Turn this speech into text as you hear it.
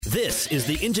This is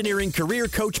the Engineering Career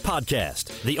Coach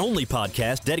Podcast, the only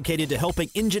podcast dedicated to helping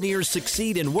engineers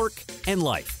succeed in work and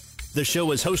life. The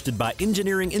show is hosted by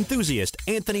engineering enthusiast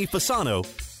Anthony Fasano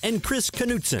and Chris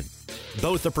Knutson.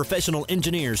 Both are professional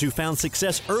engineers who found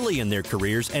success early in their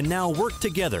careers and now work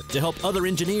together to help other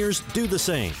engineers do the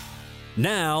same.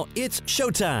 Now it's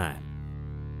showtime.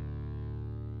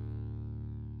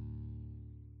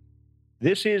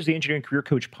 This is the Engineering Career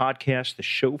Coach Podcast, the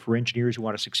show for engineers who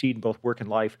want to succeed in both work and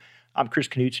life. I'm Chris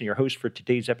Knutson, your host for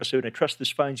today's episode. I trust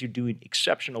this finds you doing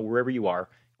exceptional wherever you are,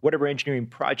 whatever engineering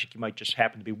project you might just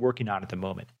happen to be working on at the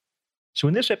moment. So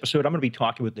in this episode, I'm going to be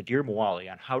talking with Nadir Mawali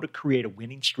on how to create a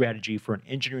winning strategy for an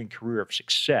engineering career of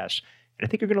success. And I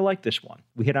think you're going to like this one.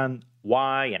 We hit on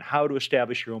why and how to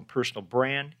establish your own personal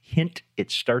brand. Hint, it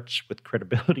starts with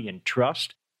credibility and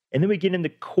trust. And then we get into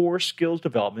core skills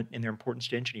development and their importance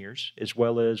to engineers, as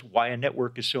well as why a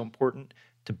network is so important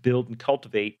to build and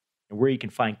cultivate, and where you can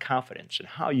find confidence and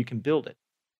how you can build it.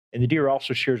 And Nadir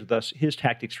also shares with us his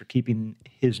tactics for keeping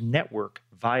his network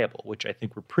viable, which I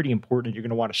think were pretty important. You're going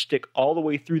to want to stick all the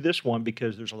way through this one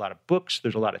because there's a lot of books,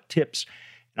 there's a lot of tips,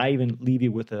 and I even leave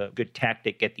you with a good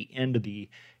tactic at the end of the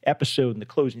episode in the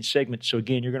closing segment. So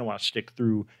again, you're going to want to stick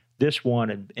through this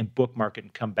one and bookmark it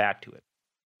and come back to it.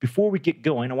 Before we get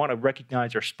going, I want to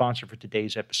recognize our sponsor for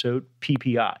today's episode,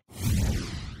 PPI.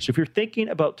 So if you're thinking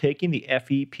about taking the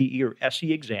FE, PE, or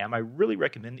SE exam, I really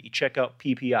recommend that you check out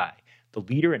PPI, the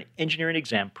leader in engineering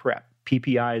exam prep.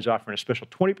 PPI is offering a special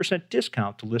 20%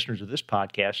 discount to listeners of this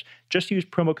podcast. Just use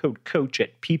promo code COACH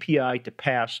at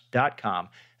ppitopass.com.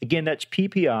 Again, that's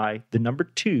PPI, the number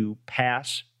 2,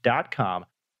 pass.com.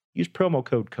 Use promo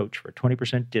code COACH for a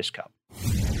 20% discount.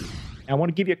 I want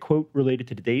to give you a quote related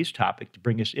to today's topic to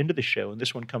bring us into the show, and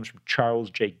this one comes from Charles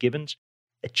J. Gibbons.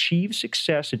 Achieve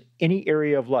success in any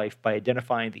area of life by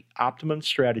identifying the optimum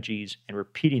strategies and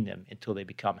repeating them until they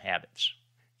become habits.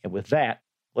 And with that,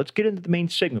 let's get into the main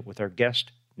segment with our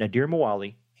guest, Nadir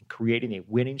Mawali, and creating a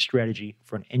winning strategy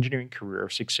for an engineering career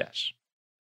of success.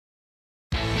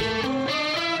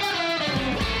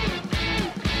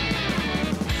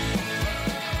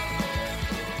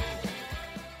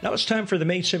 Now it's time for the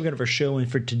main segment of our show,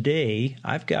 and for today,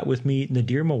 I've got with me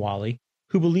Nadir Mawali,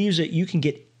 who believes that you can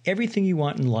get everything you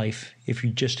want in life if you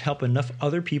just help enough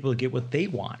other people to get what they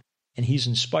want. And he's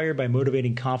inspired by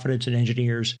motivating confidence in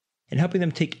engineers and helping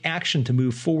them take action to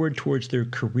move forward towards their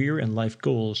career and life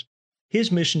goals.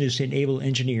 His mission is to enable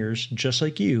engineers, just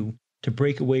like you, to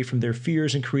break away from their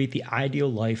fears and create the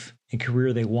ideal life and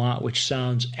career they want, which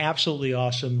sounds absolutely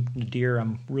awesome. Nadir,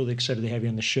 I'm really excited to have you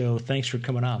on the show. Thanks for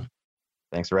coming on.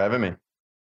 Thanks for having me.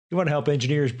 You want to help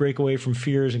engineers break away from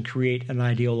fears and create an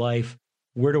ideal life.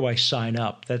 Where do I sign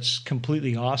up? That's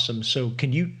completely awesome. So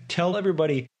can you tell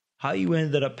everybody how you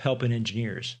ended up helping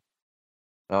engineers?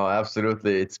 Oh,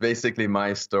 absolutely. It's basically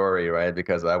my story, right?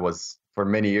 Because for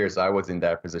many years, I was in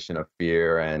that position of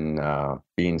fear and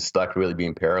being stuck, really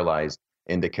being paralyzed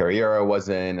in the career I was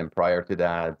in. And prior to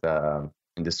that,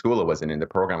 in the school I was in the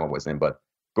program I was in. But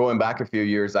going back a few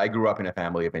years, I grew up in a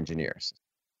family of engineers.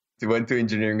 I went to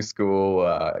engineering school,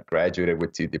 graduated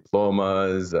with 2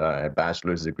 diplomas, a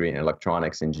bachelor's degree in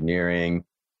electronics engineering.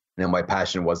 And my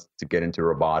passion was to get into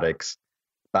robotics.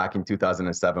 Back in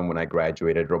 2007, when I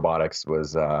graduated, robotics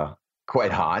was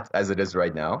quite hot, as it is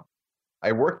right now.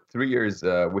 I worked 3 years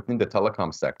within the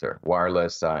telecom sector,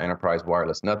 wireless, enterprise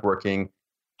wireless networking.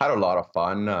 Had a lot of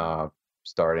fun,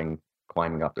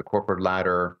 climbing up the corporate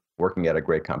ladder, working at a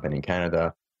great company in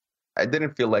Canada. I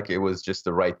didn't feel like it was just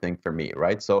the right thing for me,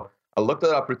 right? So I looked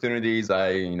at opportunities,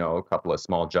 a couple of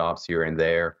small jobs here and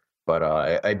there, but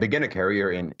I began a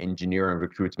career in engineering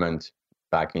recruitment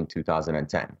back in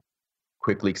 2010.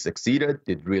 Quickly succeeded,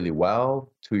 did really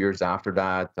well. 2 years after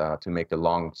that, to make the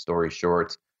long story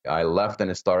short, I left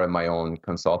and started my own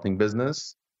consulting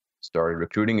business, started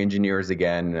recruiting engineers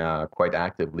again quite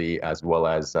actively, as well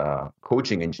as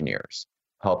coaching engineers,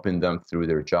 helping them through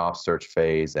their job search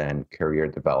phase and career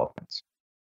development.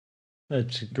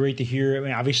 That's great to hear. I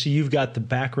mean, obviously, you've got the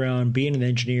background being an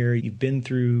engineer. You've been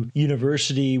through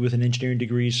university with an engineering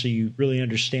degree, so you really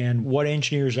understand what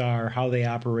engineers are, how they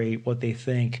operate, what they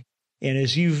think. And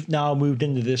as you've now moved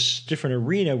into this different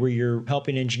arena where you're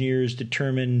helping engineers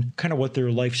determine kind of what their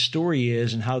life story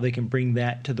is and how they can bring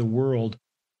that to the world,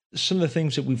 some of the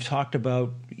things that we've talked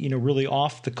about, really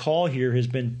off the call here has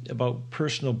been about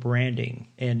personal branding.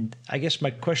 And I guess my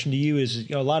question to you is,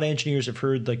 a lot of engineers have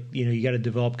heard you got to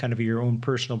develop kind of your own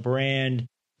personal brand. You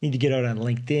need to get out on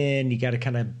LinkedIn. You got to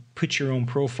kind of put your own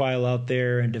profile out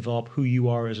there and develop who you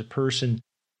are as a person.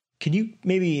 Can you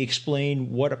maybe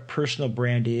explain what a personal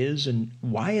brand is and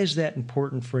why is that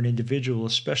important for an individual,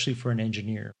 especially for an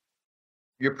engineer?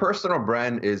 Your personal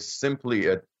brand is simply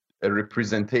a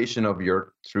representation of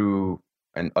your true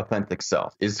and authentic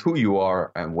self, is who you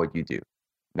are and what you do.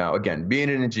 Now, again, being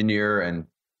an engineer and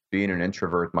being an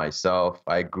introvert myself,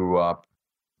 I grew up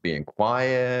being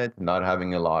quiet, not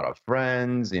having a lot of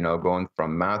friends, going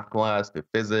from math class to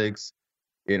physics,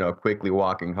 quickly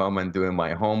walking home and doing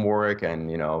my homework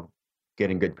and,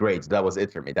 getting good grades. That was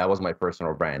it for me. That was my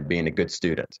personal brand, being a good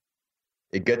student.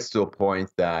 It gets to a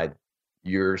point that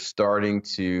you're starting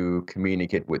to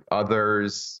communicate with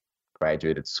others,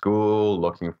 graduated school,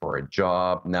 looking for a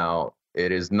job. Now,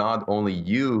 it is not only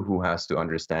you who has to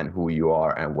understand who you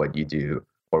are and what you do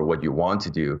or what you want to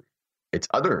do, it's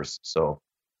others. So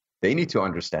they need to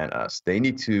understand us. They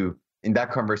need to, in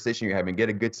that conversation you're having, get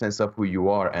a good sense of who you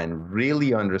are and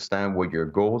really understand what your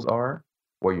goals are,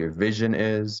 what your vision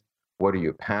is, what are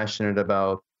you passionate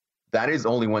about. That is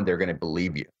only when they're going to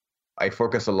believe you. I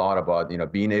focus a lot about,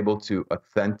 being able to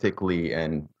authentically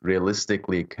and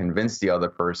realistically convince the other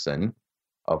person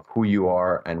of who you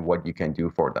are and what you can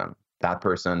do for them. That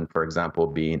person, for example,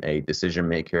 being a decision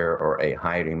maker or a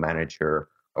hiring manager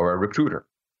or a recruiter.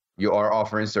 You are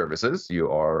offering services,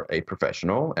 you are a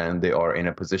professional, and they are in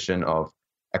a position of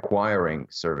acquiring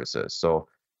services. So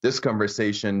this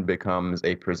conversation becomes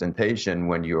a presentation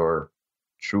when you're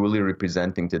truly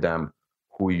representing to them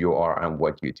who you are and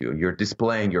what you do. You're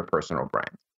displaying your personal brand.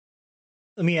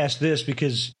 Let me ask this,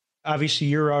 because obviously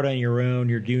you're out on your own,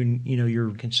 you're doing,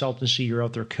 your consultancy, you're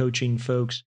out there coaching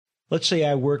folks. Let's say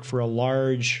I work for a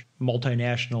large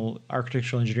multinational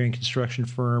architectural engineering construction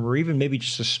firm, or even maybe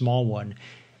just a small one.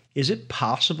 Is it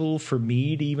possible for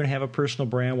me to even have a personal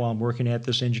brand while I'm working at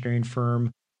this engineering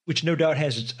firm, which no doubt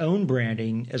has its own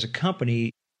branding as a company?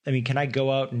 I mean, can I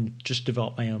go out and just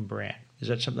develop my own brand? Is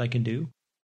that something I can do?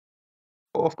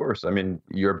 Well, of course. I mean,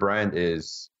 your brand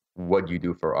is what you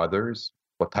do for others,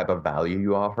 what type of value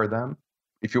you offer them.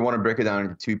 If you want to break it down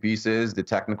into two pieces, the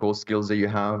technical skills that you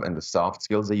have and the soft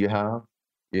skills that you have,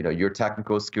 your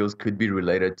technical skills could be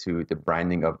related to the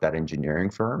branding of that engineering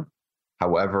firm.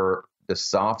 However, the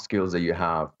soft skills that you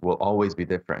have will always be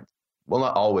different. Well,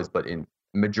 not always, but in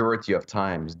majority of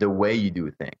times, the way you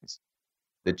do things,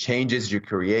 the changes you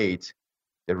create,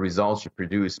 the results you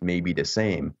produce may be the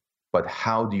same, but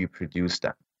how do you produce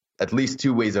them? At least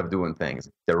two ways of doing things,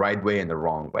 the right way and the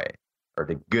wrong way, or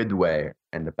the good way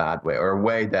and the bad way, or a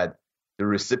way that the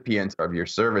recipient of your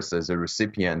services, the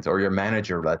recipient or your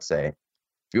manager, let's say,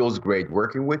 feels great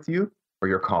working with you, or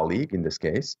your colleague in this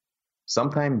case.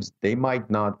 Sometimes they might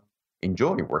not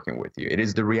enjoy working with you. It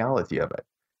is the reality of it.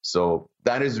 So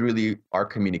that is really our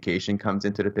communication comes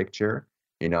into the picture,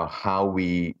 how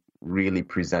we really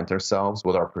present ourselves,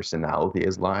 what our personality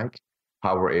is like,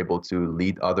 how we're able to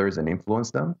lead others and influence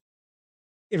them.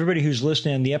 Everybody who's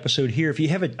listening on the episode here, if you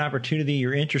have an opportunity,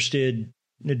 you're interested,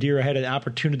 Nadir, I had an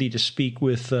opportunity to speak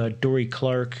with Dory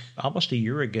Clark almost a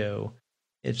year ago.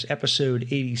 It's episode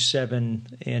 87,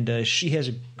 and she has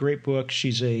a great book.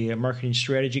 She's a marketing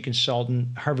strategy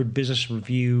consultant, Harvard Business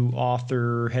Review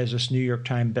author, has this New York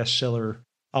Times bestseller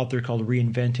out there called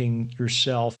Reinventing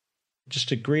Yourself.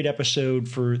 Just a great episode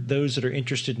for those that are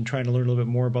interested in trying to learn a little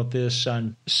bit more about this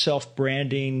on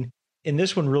self-branding. And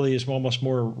this one really is almost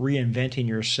more reinventing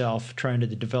yourself, trying to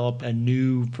develop a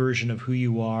new version of who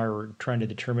you are or trying to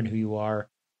determine who you are.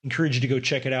 Encourage you to go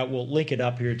check it out. We'll link it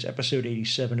up here. It's episode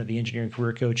 87 of the Engineering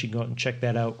Career Coach. You can go out and check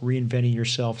that out, Reinventing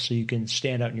Yourself, so you can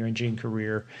stand out in your engineering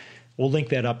career. We'll link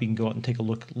that up. You can go out and take a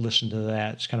look, listen to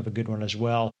that. It's kind of a good one as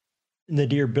well.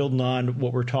 Nadir, building on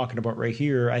what we're talking about right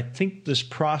here, I think this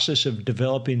process of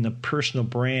developing the personal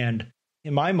brand,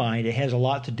 in my mind, it has a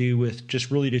lot to do with just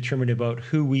really determining about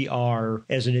who we are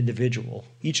as an individual.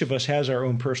 Each of us has our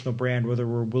own personal brand, whether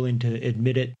we're willing to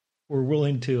admit it, we're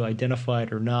willing to identify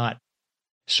it or not.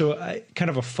 So kind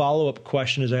of a follow-up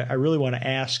question is I really want to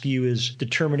ask you is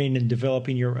determining and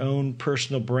developing your own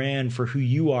personal brand for who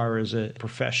you are as a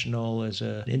professional, as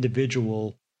an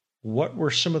individual. What were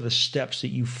some of the steps that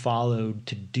you followed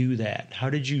to do that?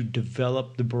 How did you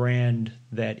develop the brand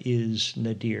that is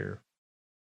Nadir?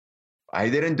 I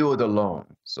didn't do it alone.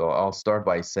 So I'll start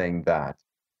by saying that.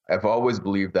 I've always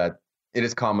believed that it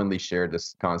is commonly shared,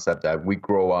 this concept that we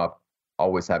grow up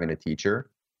always having a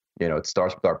teacher. It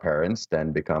starts with our parents,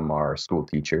 then become our school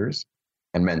teachers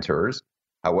and mentors.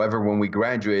 However, when we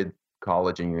graduate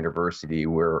college and university,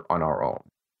 we're on our own.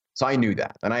 So I knew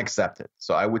that and I accept it.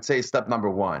 So I would say step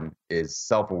number one is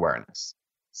self-awareness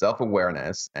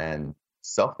and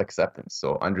self-acceptance.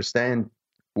 So understand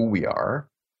who we are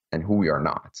and who we are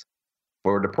not.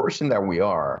 For the portion that we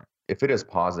are, if it is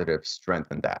positive,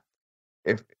 strengthen that.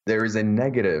 If there is a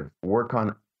negative, work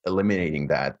on eliminating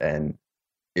that and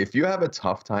If you have a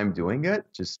tough time doing it,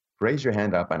 just raise your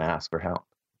hand up and ask for help.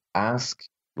 Ask,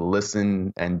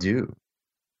 listen, and do.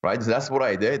 Right? So that's what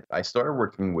I did. I started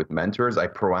working with mentors. I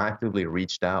proactively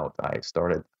reached out. I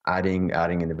started adding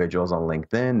individuals on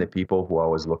LinkedIn, the people who I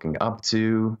was looking up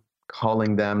to,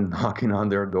 calling them, knocking on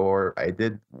their door. I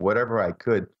did whatever I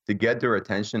could to get their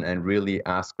attention and really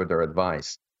ask for their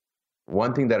advice.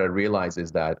 One thing that I realized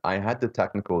is that I had the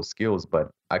technical skills, but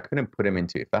I couldn't put them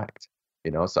into effect.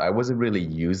 So I wasn't really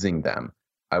using them.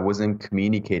 I wasn't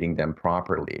communicating them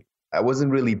properly. I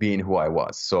wasn't really being who I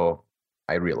was. So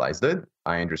I realized it.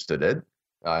 I understood it.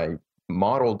 I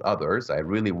modeled others. I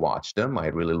really watched them. I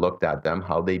really looked at them,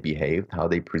 how they behaved, how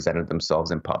they presented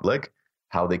themselves in public,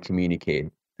 how they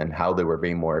communicate, and how they were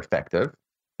being more effective.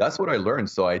 That's what I learned.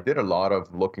 So I did a lot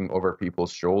of looking over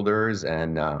people's shoulders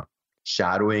and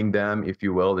shadowing them, if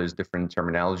you will. There's different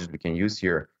terminologies we can use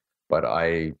here, but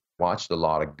I watched a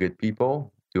lot of good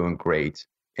people doing great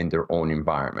in their own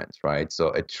environments, right? So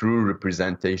a true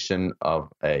representation of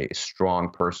a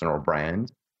strong personal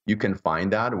brand. You can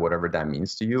find that, whatever that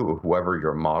means to you, or whoever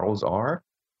your models are.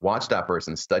 Watch that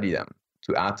person, study them.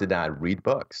 To add to that, read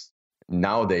books.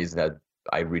 Nowadays, that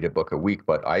I read a book a week,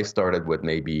 but I started with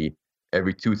maybe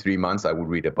every 2-3 months I would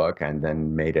read a book, and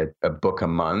then made it a book a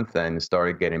month and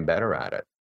started getting better at it.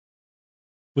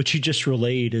 What you just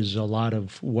relayed is a lot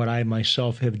of what I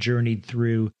myself have journeyed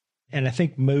through. And I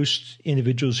think most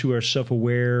individuals who are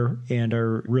self-aware and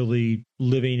are really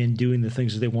living and doing the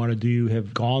things that they want to do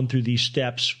have gone through these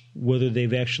steps, whether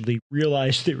they've actually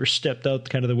realized they were stepped out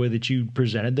kind of the way that you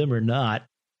presented them or not,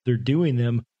 they're doing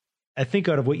them. I think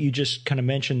out of what you just kind of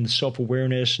mentioned,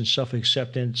 self-awareness and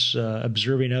self-acceptance,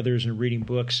 observing others and reading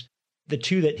books, the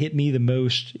two that hit me the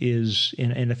most is,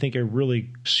 and I think are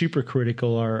really super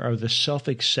critical, are the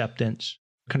self-acceptance,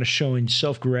 kind of showing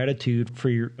self-gratitude for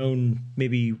your own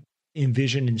maybe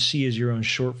envision and see as your own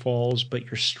shortfalls, but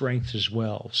your strengths as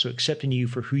well. So accepting you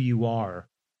for who you are.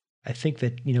 I think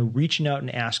that, reaching out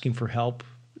and asking for help,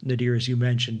 Nadir, as you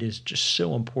mentioned, is just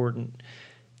so important.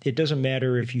 It doesn't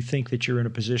matter if you think that you're in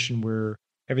a position where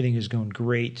everything is going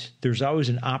great. There's always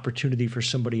an opportunity for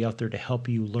somebody out there to help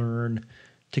you learn,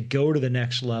 to go to the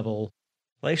next level.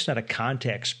 Life's not a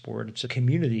contact sport. It's a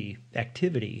community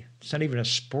activity. It's not even a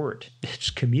sport. It's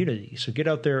community. So get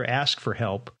out there, ask for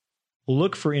help.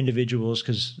 Look for individuals,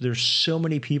 because there's so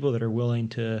many people that are willing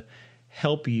to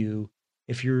help you.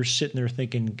 If you're sitting there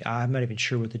thinking, I'm not even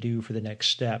sure what to do for the next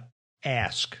step,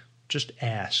 ask. Just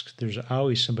ask. There's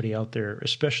always somebody out there,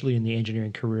 especially in the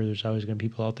engineering career. There's always going to be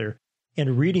people out there.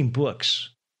 And reading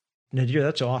books. Nadir,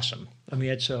 that's awesome. I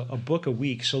mean, it's a book a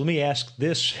week. So let me ask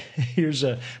this.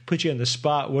 Put you on the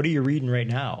spot. What are you reading right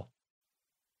now?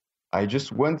 I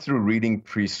just went through reading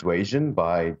Persuasion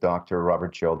by Dr.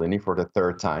 Robert Cialdini for the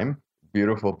third time.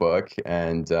 Beautiful book.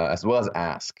 And as well as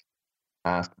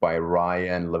Ask by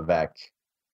Ryan Levesque.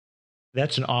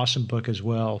 That's an awesome book as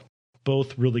well.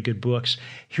 Both really good books.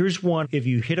 Here's one, if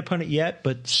you hit upon it yet,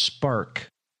 but Spark.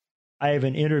 I have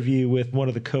an interview with one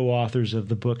of the co-authors of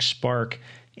the book Spark,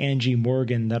 Angie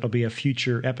Morgan. That'll be a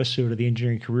future episode of the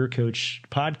Engineering Career Coach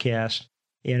podcast.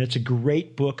 And it's a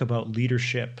great book about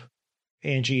leadership.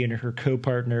 Angie and her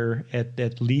co-partner at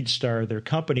LeadStar, their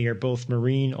company, are both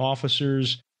Marine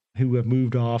officers who have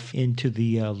moved off into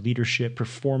the leadership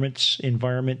performance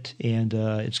environment. And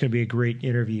it's going to be a great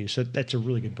interview. So that's a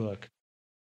really good book.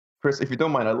 Chris, if you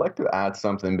don't mind, I'd like to add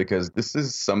something, because this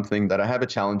is something that I have a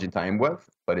challenging time with,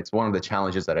 but it's one of the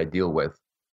challenges that I deal with.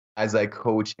 As I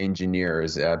coach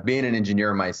engineers, being an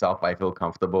engineer myself, I feel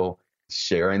comfortable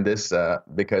sharing this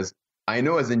because I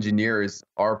know as engineers,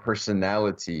 our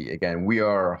personality, again, we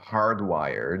are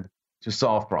hardwired to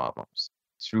solve problems,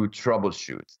 to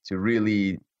troubleshoot, to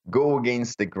really go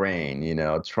against the grain,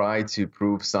 try to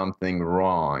prove something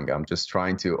wrong. I'm just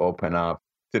trying to open up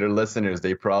to the listeners.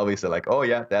 They probably say like, oh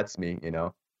yeah, that's me.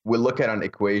 We look at an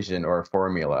equation or a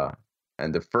formula,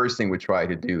 and the first thing we try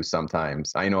to do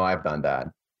sometimes, I know I've done that,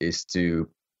 is to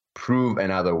prove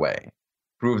another way,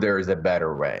 prove there is a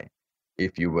better way,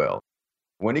 if you will.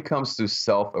 When it comes to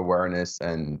self-awareness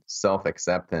and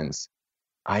self-acceptance,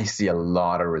 I see a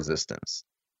lot of resistance.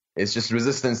 It's just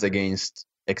resistance against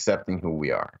accepting who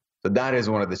we are. So that is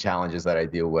one of the challenges that I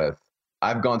deal with.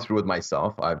 I've gone through it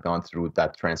myself. I've gone through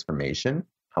that transformation.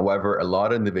 However, a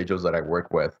lot of individuals that I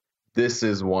work with, this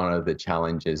is one of the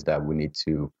challenges that we need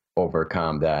to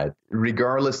overcome, that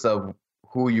regardless of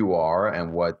who you are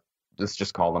and what, let's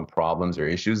just call them problems or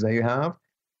issues that you have,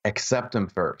 accept them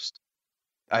first.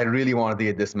 I really wanted to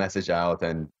get this message out,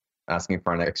 and asking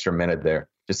for an extra minute there.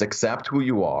 Just accept who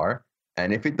you are.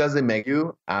 And if it doesn't make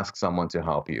you, ask someone to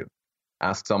help you.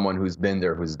 Ask someone who's been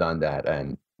there, who's done that,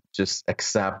 and just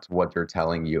accept what they're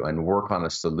telling you and work on a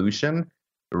solution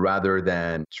rather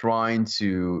than trying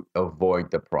to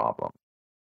avoid the problem.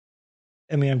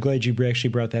 I mean, I'm glad you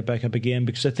actually brought that back up again,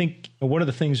 because I think one of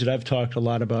the things that I've talked a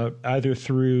lot about, either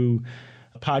through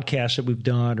podcasts that we've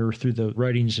done or through the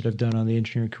writings that I've done on the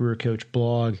Engineering Career Coach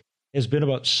blog, has been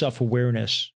about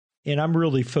self-awareness. And I'm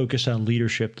really focused on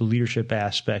leadership, the leadership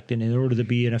aspect. And in order to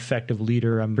be an effective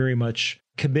leader, I'm very much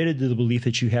committed to the belief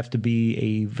that you have to be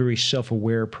a very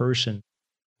self-aware person.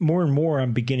 More and more,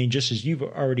 I'm beginning, just as you've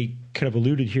already kind of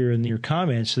alluded here in your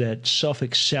comments, that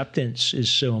self-acceptance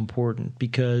is so important,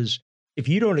 because if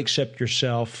you don't accept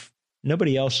yourself,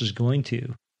 nobody else is going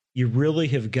to. You really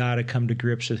have got to come to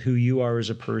grips with who you are as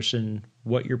a person,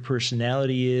 what your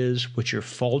personality is, what your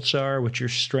faults are, what your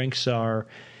strengths are,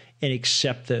 and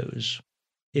accept those.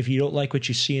 If you don't like what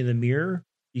you see in the mirror,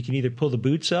 you can either pull the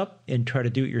boots up and try to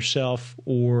do it yourself,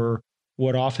 or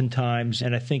what oftentimes,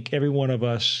 and I think every one of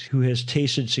us who has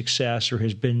tasted success or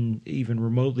has been even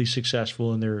remotely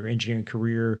successful in their engineering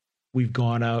career, we've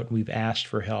gone out and we've asked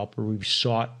for help, or we've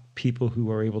sought people who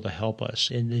are able to help us.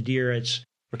 And Nadir,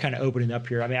 we're kind of opening up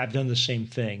here. I mean, I've done the same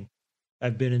thing.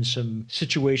 I've been in some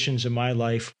situations in my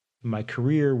life, in my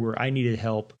career, where I needed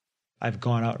help. I've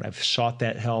gone out and I've sought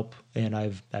that help, and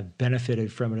I've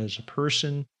benefited from it as a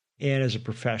person and as a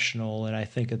professional. And I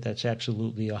think that that's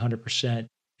absolutely 100%.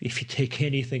 If you take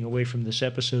anything away from this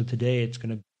episode today, it's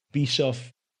going to be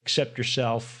accept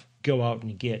yourself, go out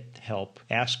and get help,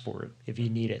 ask for it if you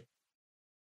need it.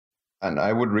 And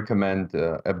I would recommend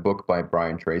a book by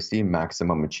Brian Tracy,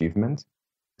 Maximum Achievement.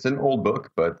 It's an old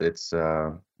book, but it's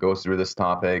goes through this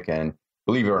topic. And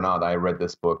believe it or not, I read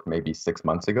this book maybe 6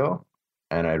 months ago,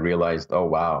 and I realized, oh,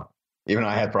 wow, even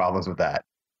I had problems with that.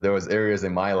 There was areas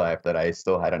in my life that I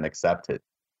still hadn't accepted.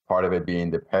 Part of it being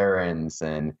the parents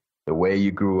and the way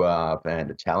you grew up and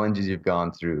the challenges you've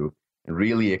gone through, and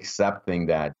really accepting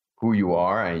that who you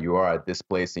are and you are at this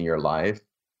place in your life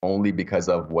only because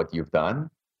of what you've done.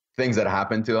 Things that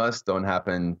happen to us don't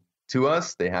happen to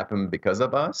us. They happen because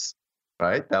of us,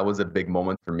 right? That was a big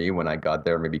moment for me when I got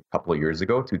there maybe a couple of years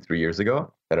ago, 2-3 years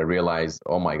ago, that I realized,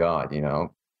 oh my God,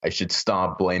 I should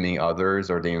stop blaming others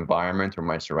or the environment or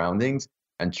my surroundings,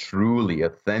 and truly,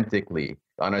 authentically,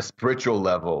 on a spiritual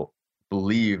level,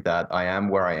 believe that I am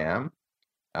where I am.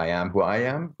 I am who I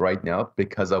am right now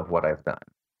because of what I've done.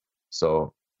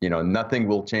 So, nothing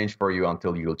will change for you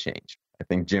until you'll change. I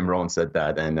think Jim Rohn said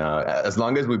that. And as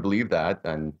long as we believe that,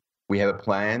 and we have a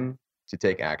plan to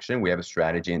take action, we have a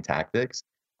strategy and tactics,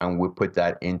 and we put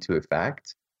that into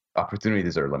effect,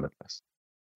 opportunities are limitless.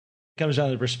 It comes down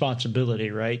to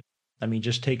responsibility, right? I mean,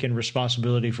 just taking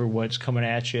responsibility for what's coming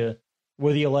at you,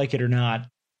 whether you like it or not.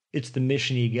 It's the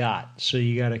mission you got. So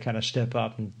you got to kind of step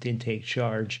up and take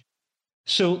charge.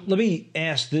 So let me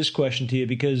ask this question to you,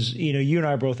 because, you and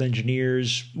I are both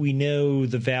engineers. We know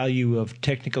the value of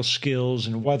technical skills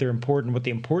and why they're important, what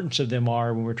the importance of them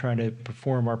are when we're trying to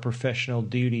perform our professional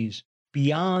duties.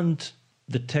 Beyond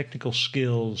the technical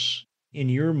skills, in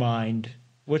your mind,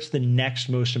 what's the next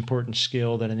most important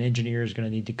skill that an engineer is going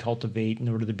to need to cultivate in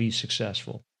order to be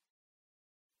successful?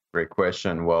 Great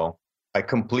question. Well, I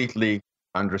completely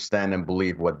understand and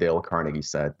believe what Dale Carnegie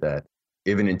said, that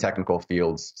even in technical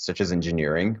fields such as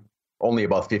engineering, only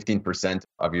about 15%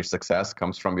 of your success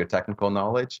comes from your technical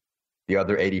knowledge. The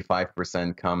other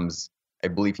 85% comes, I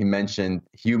believe he mentioned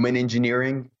human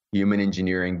engineering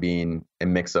being a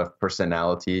mix of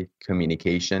personality,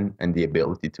 communication, and the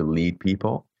ability to lead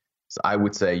people. So I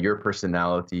would say your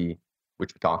personality,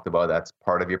 which we talked about, that's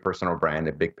part of your personal brand,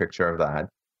 a big picture of that.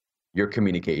 Your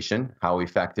communication, how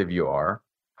effective you are,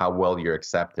 how well you're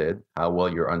accepted, how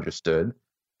well you're understood,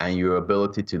 and your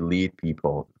ability to lead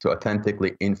people, to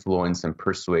authentically influence and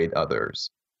persuade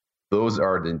others. Those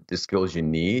are the skills you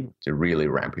need to really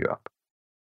ramp you up.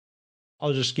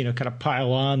 I'll just, kind of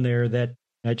pile on there that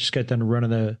I just got done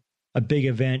running a big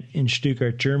event in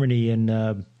Stuttgart, Germany, and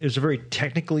it was a very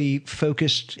technically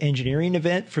focused engineering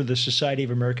event for the Society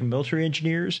of American Military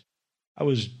Engineers. I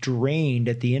was drained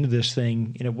at the end of this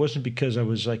thing, and it wasn't because I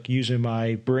was using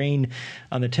my brain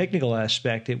on the technical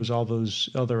aspect. It was all those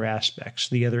other aspects,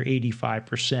 the other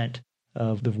 85%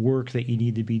 of the work that you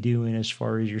need to be doing as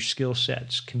far as your skill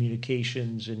sets,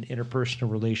 communications and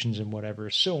interpersonal relations and whatever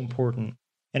is so important.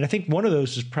 And I think one of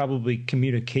those is probably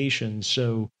communication.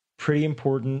 So pretty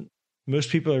important. Most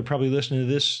people are probably listening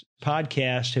to this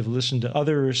podcast have listened to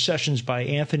other sessions by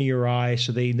Anthony or I,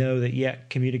 so they know that,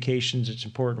 communications, it's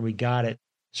important. We got it.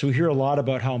 So we hear a lot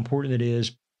about how important it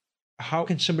is. How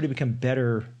can somebody become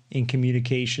better in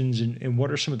communications, and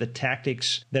what are some of the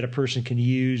tactics that a person can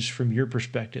use from your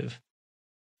perspective?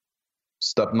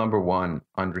 Step number one,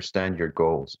 understand your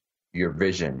goals. your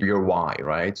vision, your why,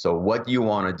 right? So what you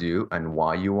want to do and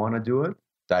why you want to do it,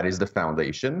 that is the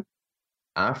foundation.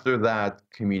 After that,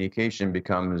 communication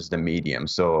becomes the medium.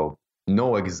 So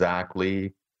know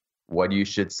exactly what you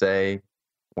should say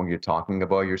when you're talking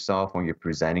about yourself, when you're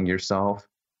presenting yourself,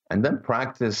 and then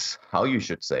practice how you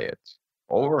should say it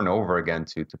over and over again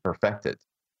to perfect it.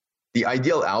 The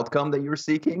ideal outcome that you're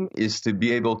seeking is to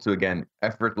be able to, again,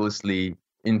 effortlessly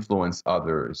influence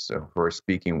others who are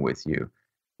speaking with you,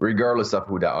 regardless of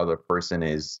who that other person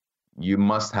is. You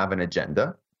must have an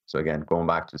agenda. So again, going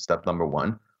back to step number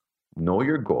one, know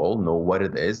your goal, know what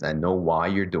it is, and know why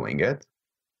you're doing it.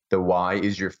 The why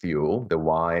is your fuel. The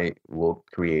why will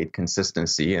create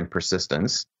consistency and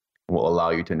persistence, will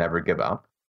allow you to never give up.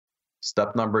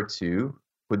 Step number two,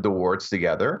 put the words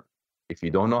together. If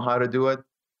you don't know how to do it,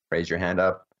 raise your hand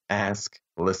up, ask,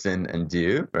 listen, and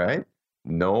do, right?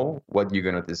 Know what you're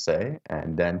going to say,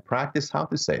 and then practice how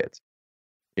to say it.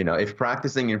 If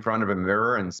practicing in front of a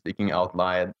mirror and speaking out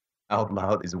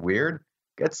loud is weird,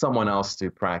 get someone else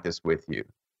to practice with you.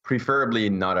 Preferably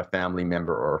not a family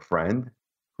member or a friend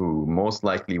who most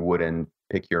likely wouldn't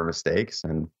pick your mistakes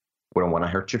and wouldn't want to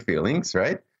hurt your feelings,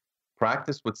 right?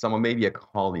 Practice with someone, maybe a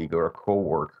colleague or a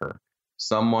coworker,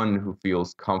 someone who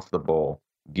feels comfortable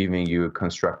giving you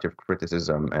constructive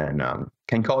criticism and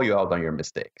can call you out on your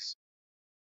mistakes.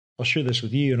 I'll share this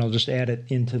with you, and I'll just add it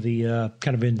into the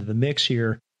into the mix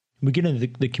here. When we get into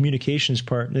the communications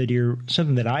part, Nadir,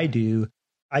 something that I do,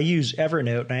 I use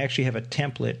Evernote, and I actually have a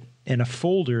template and a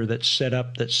folder that's set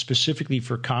up that's specifically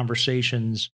for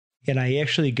conversations. And I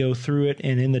actually go through it,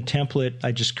 and in the template,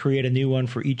 I just create a new one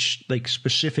for each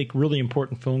specific, really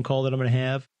important phone call that I'm going to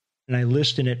have. And I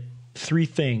list in it 3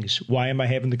 things. Why am I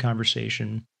having the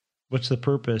conversation? What's the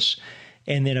purpose?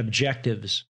 And then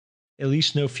objectives. At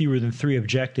least no fewer than 3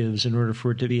 objectives in order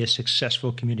for it to be a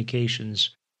successful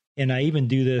communications. And I even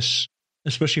do this,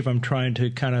 especially if I'm trying to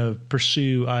kind of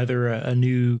pursue either a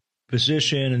new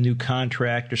position, a new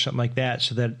contract, or something like that,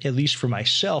 so that at least for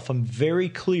myself, I'm very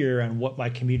clear on what my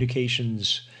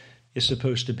communications is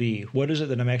supposed to be. What is it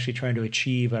that I'm actually trying to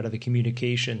achieve out of the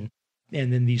communication?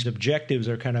 And then these objectives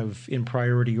are kind of in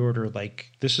priority order,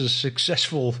 like this is a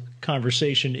successful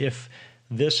conversation if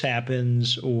this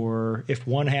happens, or if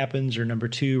 1 happens, or number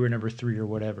 2, or number 3, or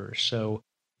whatever. So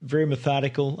very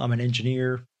methodical. I'm an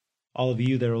engineer. All of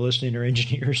you that are listening are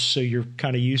engineers, so you're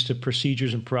kind of used to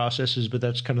procedures and processes, but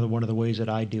that's kind of one of the ways that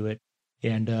I do it.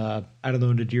 And I don't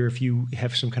know, Nadir, if you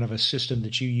have some kind of a system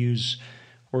that you use,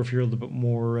 or if you're a little bit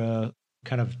more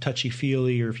kind of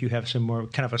touchy-feely, or if you have some more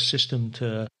kind of a system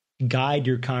to guide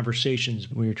your conversations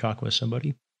when you're talking with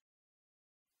somebody.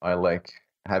 I like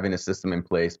having a system in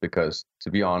place because,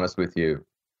 to be honest with you,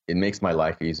 it makes my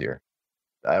life easier.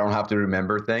 I don't have to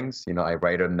remember things. I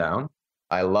write them down.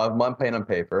 I love my pen and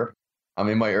paper. I'm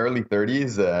in my early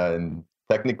 30s and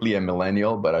technically a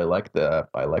millennial, but I like the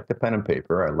pen and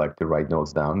paper. I like to write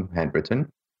notes down,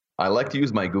 handwritten. I like to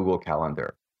use my Google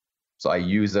Calendar. So I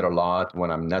use it a lot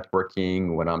when I'm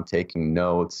networking, when I'm taking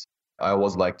notes. I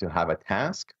always like to have a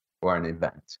task or an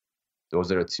event.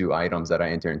 Those are the 2 items that I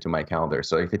enter into my calendar.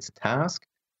 So if it's a task,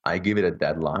 I give it a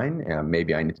deadline, and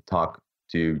maybe I need to talk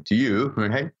to you,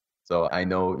 right? So I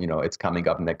know, it's coming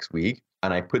up next week.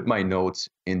 And I put my notes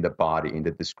in the body, in the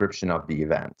description of the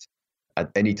event. At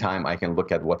any time, I can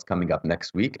look at what's coming up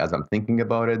next week as I'm thinking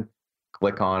about it,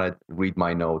 click on it, read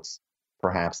my notes,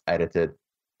 perhaps edit it,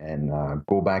 and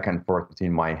go back and forth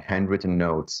between my handwritten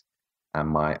notes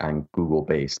and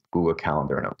Google-based Google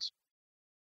Calendar notes.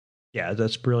 Yeah,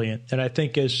 that's brilliant. And I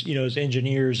think as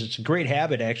engineers, it's a great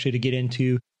habit actually to get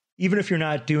into. Even if you're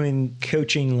not doing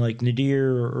coaching like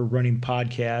Nadir or running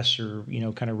podcasts or,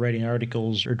 kind of writing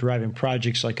articles or driving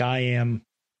projects like I am,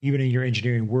 even in your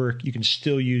engineering work, you can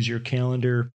still use your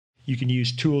calendar. You can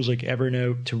use tools like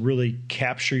Evernote to really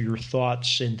capture your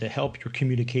thoughts and to help your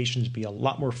communications be a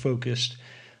lot more focused.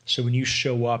 So when you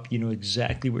show up, you know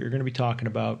exactly what you're going to be talking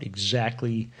about,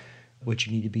 exactly what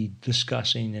you need to be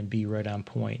discussing, and be right on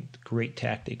point. Great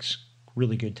tactics,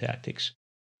 really good tactics.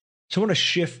 So I want to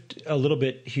shift a little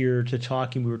bit here to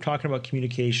talking. We were talking about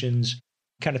communications,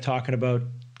 kind of talking about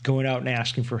going out and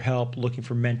asking for help, looking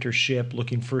for mentorship,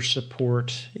 looking for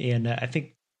support. And I think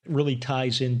it really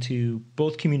ties into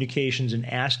both communications and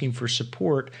asking for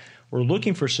support or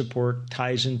looking for support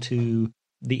ties into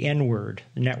the N word,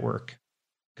 network.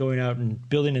 Going out and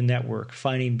building a network,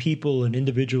 finding people and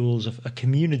individuals of a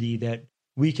community that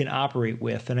we can operate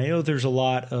with. And I know there's a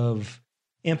lot of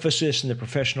emphasis in the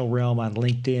professional realm on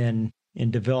LinkedIn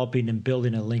and developing and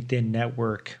building a LinkedIn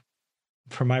network.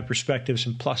 From my perspective,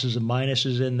 some pluses and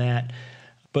minuses in that.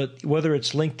 But whether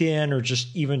it's LinkedIn or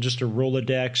just a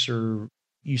Rolodex or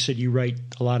You said you write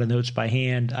a lot of notes by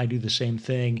hand. I do the same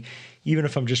thing. Even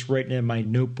if I'm just writing in my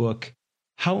notebook,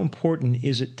 how important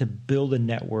is it to build a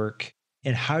network,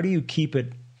 and how do you keep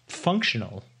it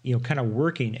functional, kind of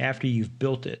working after you've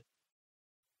built it?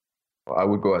 I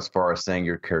would go as far as saying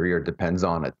your career depends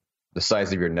on it. The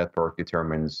size of your network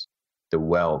determines the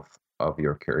wealth of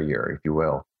your career, if you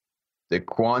will. The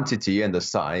quantity and the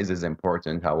size is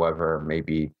important. However,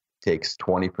 maybe takes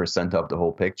 20% of the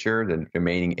whole picture. The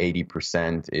remaining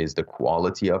 80% is the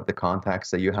quality of the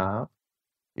contacts that you have.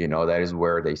 That is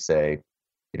where they say,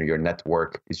 your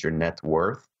network is your net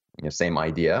worth. Same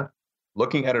idea.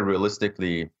 Looking at it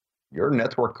realistically, your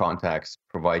network contacts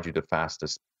provide you the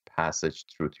fastest passage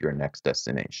through to your next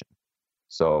destination.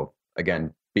 So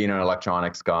again, being an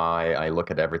electronics guy, I look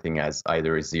at everything as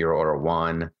either a 0 or a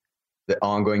 1. The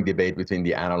ongoing debate between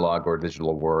the analog or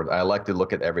digital world, I like to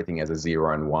look at everything as a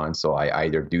 0 and 1. So I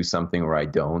either do something or I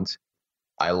don't.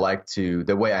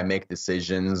 The way I make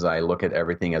decisions, I look at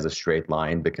everything as a straight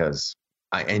line, because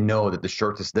I know that the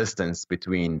shortest distance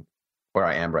between where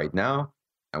I am right now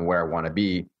and where I want to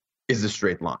be is a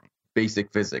straight line.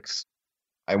 Basic physics.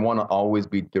 I want to always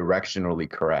be directionally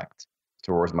correct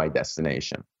towards my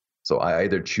destination. So I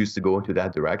either choose to go into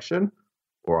that direction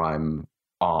or I'm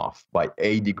off by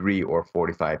a degree or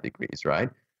 45 degrees, right?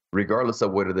 Regardless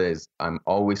of what it is, I'm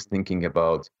always thinking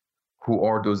about who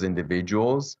are those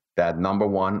individuals that, number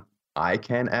one, I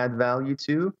can add value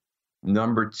to.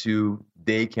 Number two,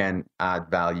 they can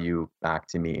add value back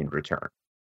to me in return.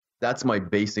 That's my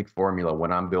basic formula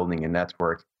when I'm building a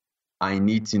network. I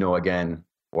need to know, again,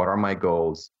 what are my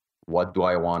goals? What do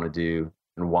I want to do?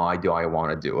 And why do I want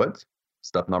to do it?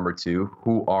 Step number two,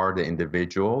 who are the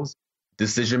individuals?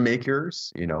 Decision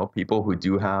makers, people who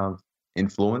do have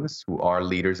influence, who are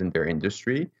leaders in their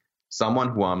industry, someone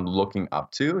who I'm looking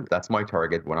up to. That's my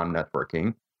target when I'm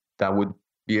networking, that would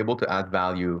be able to add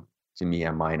value to me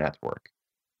and my network.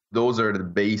 Those are the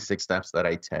basic steps that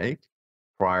I take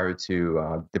prior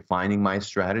to defining my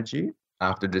strategy.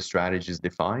 After the strategy is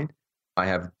defined, I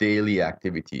have daily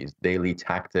activities, daily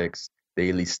tactics,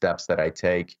 daily steps that I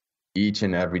take each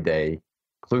and every day,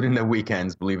 including the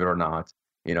weekends, believe it or not.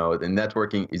 The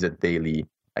networking is a daily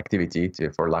activity,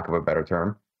 for lack of a better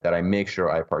term, that I make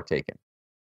sure I partake in.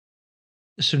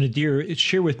 So Nadir,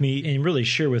 share with me, and really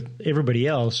share with everybody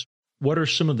else, what are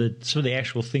some of the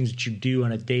actual things that you do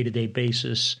on a day-to-day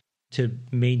basis to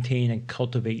maintain and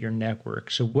cultivate your network?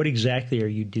 So what exactly are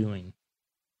you doing?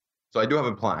 So I do have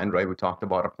a plan, right? We talked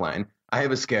about a plan. I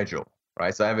have a schedule,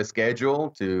 right? So I have a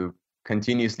schedule to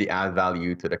continuously add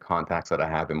value to the contacts that I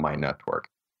have in my network.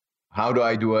 How do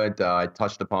I do it? I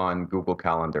touched upon Google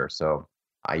Calendar. So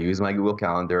I use my Google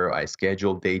Calendar. I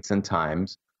schedule dates and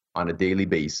times on a daily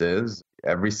basis,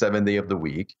 every 7 days of the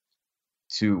week.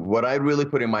 To what I really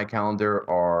put in my calendar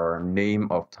are name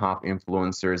of top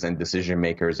influencers and decision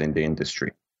makers in the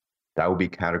industry. That would be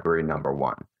category number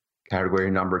one. Category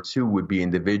number two would be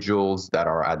individuals that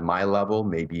are at my level,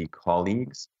 maybe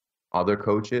colleagues, other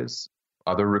coaches,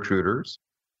 other recruiters.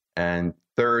 And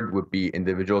third would be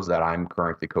individuals that I'm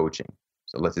currently coaching.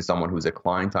 So let's say someone who's a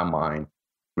client of mine,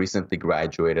 recently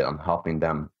graduated, I'm helping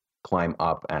them climb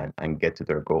up and get to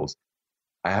their goals.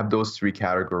 I have those three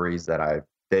categories that I've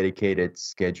dedicated,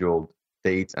 scheduled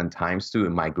dates and times to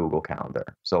in my Google Calendar.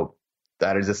 So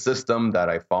that is a system that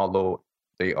I follow.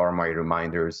 They are my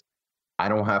reminders. I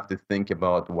don't have to think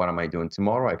about what am I doing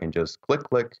tomorrow. I can just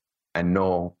click, and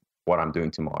know what I'm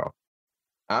doing tomorrow.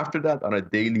 After that, on a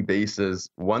daily basis,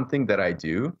 one thing that I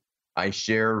do, I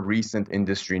share recent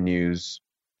industry news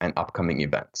and upcoming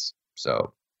events.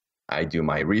 So I do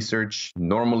my research,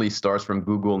 normally starts from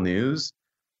Google News,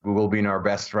 Google being our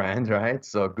best friend, right?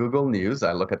 So Google News,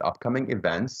 I look at upcoming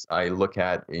events. I look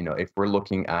at, if we're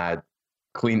looking at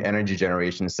clean energy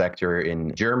generation sector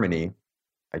in Germany,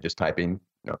 I just type in,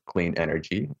 clean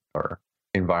energy or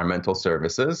environmental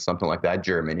services, something like that,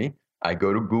 Germany. I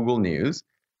go to Google News.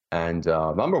 And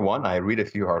number one, I read a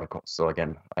few articles. So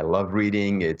again, I love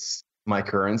reading. It's my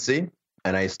currency.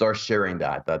 And I start sharing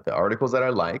that the articles that I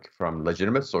like from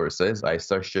legitimate sources, I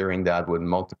start sharing that with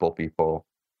multiple people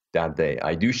that day.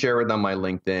 I do share it on my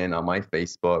LinkedIn, on my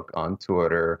Facebook, on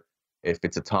Twitter. If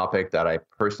it's a topic that I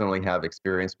personally have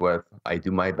experience with, I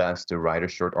do my best to write a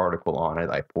short article on it.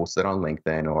 I post it on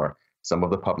LinkedIn or some of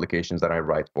the publications that I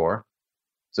write for.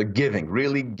 So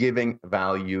really giving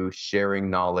value, sharing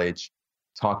knowledge,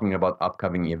 talking about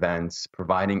upcoming events,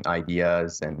 providing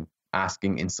ideas, and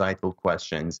asking insightful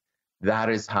questions. That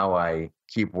is how I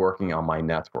keep working on my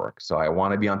network. So I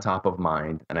want to be on top of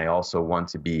mind, and I also want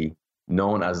to be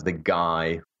known as the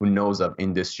guy who knows of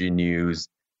industry news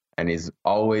and is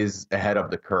always ahead of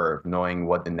the curve, knowing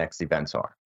what the next events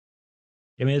are.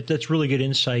 I mean, that's really good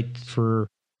insight for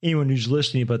anyone who's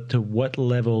listening about to what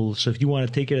level. So if you want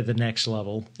to take it to the next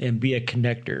level and be a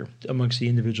connector amongst the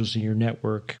individuals in your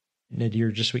network,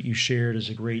 Nadir, just what you shared is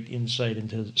a great insight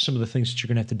into some of the things that you're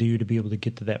going to have to do to be able to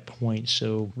get to that point.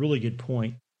 So really good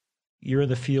point. You're in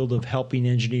the field of helping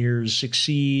engineers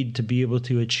succeed to be able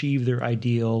to achieve their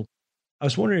ideal. I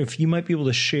was wondering if you might be able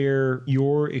to share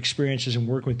your experiences in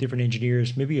working with different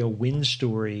engineers, maybe a win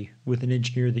story with an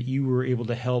engineer that you were able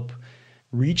to help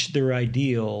reach their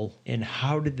ideal, and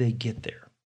how did they get there?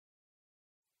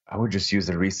 I would just use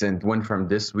a recent one from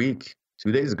this week,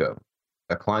 2 days ago.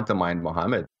 A client of mine,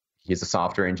 Mohammed, he's a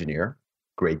software engineer,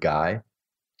 great guy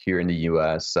here in the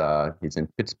US. He's in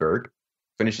Pittsburgh,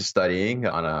 finished studying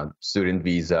on a student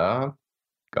visa,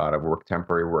 got a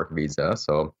temporary work visa.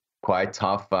 So quite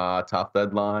tough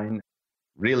deadline,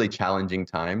 really challenging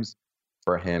times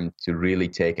for him to really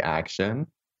take action,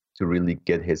 to really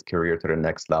get his career to the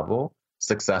next level,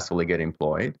 successfully get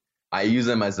employed. I use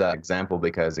him as an example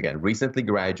because, again, recently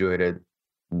graduated,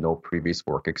 no previous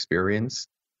work experience.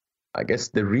 I guess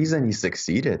the reason he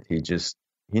succeeded,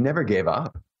 he never gave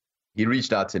up. He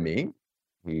reached out to me.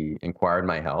 He inquired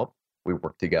my help. We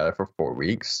worked together for 4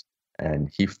 weeks, and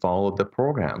he followed the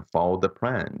program, followed the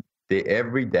plan.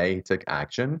 Every day he took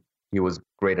action. He was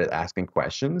great at asking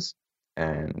questions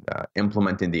and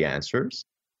implementing the answers.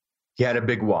 He had a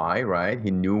big why, right? He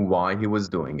knew why he was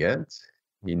doing it.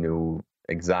 He knew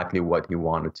exactly what he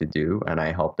wanted to do, and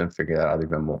I helped him figure that out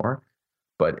even more.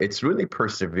 But it's really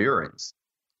perseverance,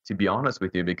 to be honest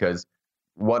with you, because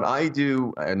what I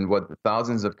do and what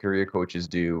thousands of career coaches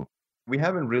do, we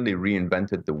haven't really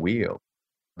reinvented the wheel.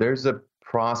 There's a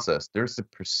process, there's a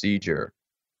procedure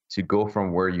to go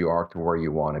from where you are to where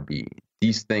you want to be.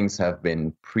 These things have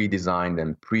been pre-designed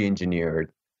and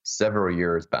pre-engineered several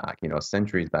years back,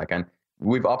 centuries back, and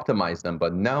we've optimized them.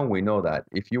 But now we know that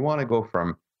if you want to go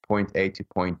from point A to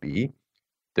point B,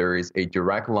 there is a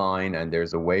direct line and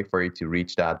there's a way for you to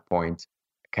reach that point,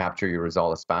 capture your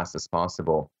result as fast as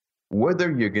possible.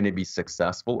 Whether you're going to be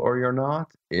successful or you're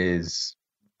not is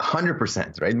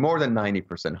 100%, right? More than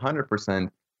 90%, 100%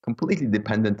 completely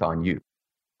dependent on you.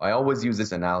 I always use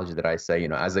this analogy that I say,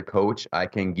 as a coach, I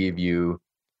can give you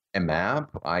a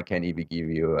map, I can even give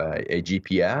you a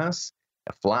GPS,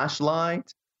 a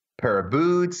flashlight, pair of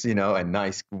boots, a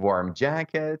nice warm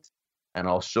jacket, and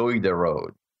I'll show you the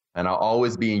road. And I'll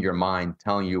always be in your mind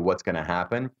telling you what's going to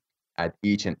happen at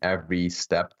each and every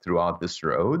step throughout this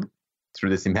road,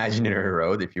 through this imaginary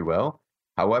road, if you will.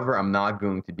 However, I'm not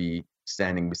going to be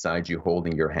standing beside you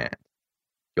holding your hand.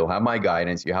 You'll have my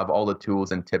guidance. You have all the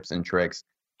tools and tips and tricks.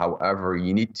 However,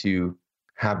 you need to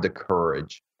have the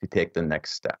courage to take the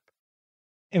next step.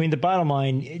 I mean, the bottom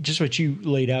line, just what you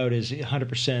laid out is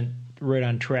 100% right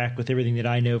on track with everything that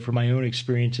I know from my own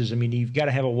experiences. I mean, you've got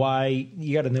to have a why.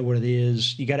 You got to know what it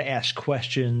is. You got to ask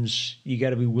questions. You got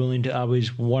to be willing to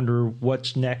always wonder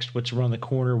what's next, what's around the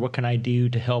corner, what can I do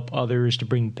to help others, to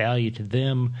bring value to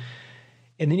them.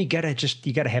 And then you got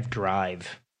to have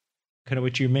drive. Kind of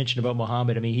what you mentioned about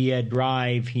Muhammad. I mean, he had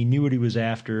drive. He knew what he was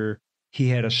after. He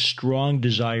had a strong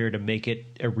desire to make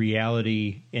it a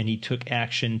reality, and he took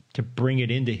action to bring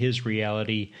it into his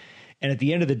reality. And at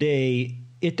the end of the day,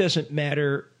 it doesn't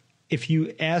matter if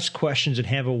you ask questions and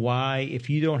have a why. If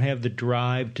you don't have the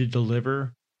drive to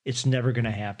deliver, it's never going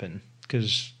to happen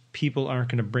because people aren't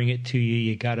going to bring it to you.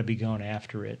 You got to be going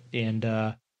after it.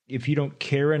 And if you don't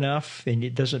care enough, and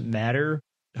it doesn't matter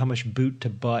how much boot to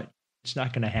butt, it's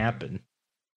not going to happen.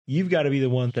 You've got to be the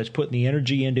one that's putting the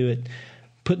energy into it,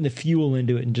 putting the fuel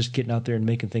into it, and just getting out there and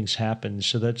making things happen.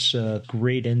 So that's a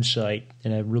great insight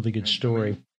and a really good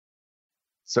story.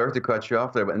 Sorry to cut you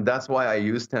off there, and that's why I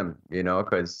used him,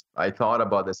 because I thought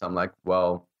about this. I'm like,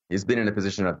 well, he's been in a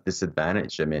position of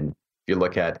disadvantage. I mean, if you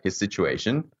look at his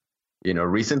situation,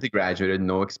 recently graduated,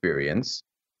 no experience.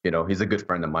 He's a good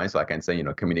friend of mine, so I can say,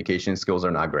 communication skills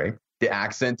are not great. The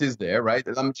accent is there, right?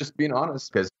 I'm just being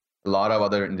honest, because a lot of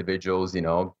other individuals,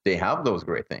 they have those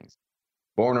great things.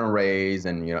 Born and raised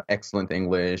and, excellent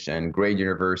English and great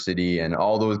university and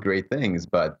all those great things.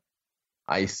 But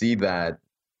I see that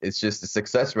it's just the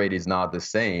success rate is not the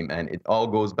same. And it all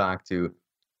goes back to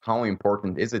how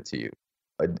important is it to you?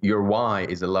 Your why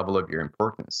is the level of your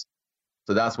importance.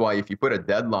 So that's why if you put a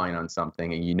deadline on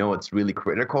something and it's really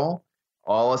critical,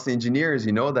 all us engineers,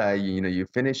 that, you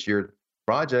finish your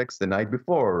projects the night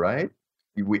before, right?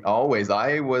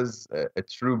 I was a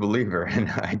true believer and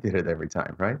I did it every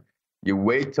time, right? You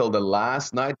wait till the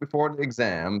last night before the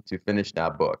exam to finish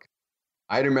that book.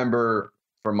 I remember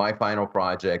for my final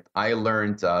project, I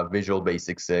learned Visual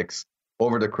Basic 6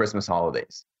 over the Christmas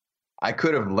holidays. I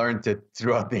could have learned it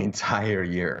throughout the entire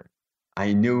year.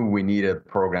 I knew we needed a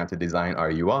program to design our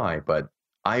UI, but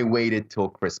I waited till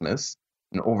Christmas,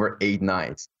 and over 8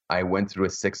 nights, I went through a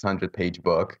 600-page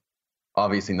book,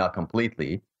 obviously not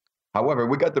completely. However,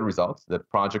 we got the results. The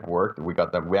project worked. We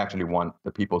actually won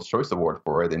the People's Choice Award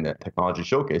for it in the Technology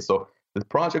Showcase. So the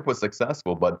project was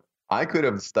successful, but I could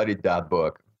have studied that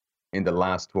book in the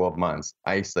last 12 months.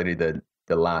 I studied it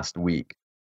the last week.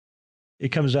 It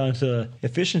comes down to the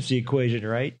efficiency equation,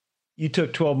 right? You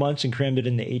took 12 months and crammed it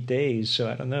into 8 days. So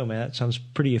I don't know, man. That sounds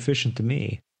pretty efficient to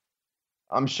me.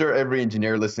 I'm sure every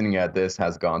engineer listening at this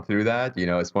has gone through that.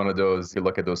 It's one of those, you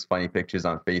look at those funny pictures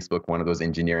on Facebook, one of those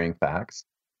engineering facts.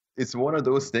 It's one of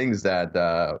those things that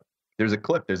there's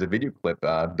a video clip,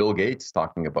 Bill Gates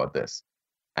talking about this.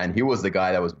 And he was the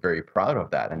guy that was very proud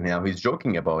of that. And now he's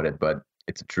joking about it, but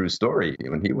it's a true story.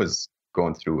 When he was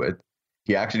going through it,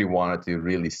 he actually wanted to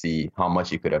really see how much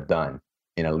he could have done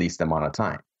in a least amount of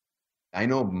time. I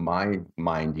know my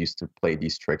mind used to play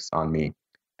these tricks on me.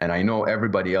 And I know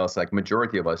everybody else, like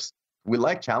majority of us, we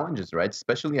like challenges, right?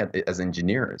 Especially as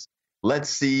engineers. Let's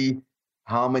see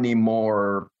how many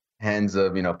more hands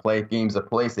of, play games of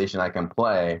PlayStation I can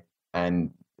play.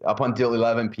 And up until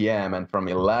 11 p.m. and from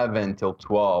 11 till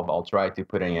 12, I'll try to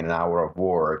put in an hour of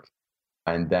work.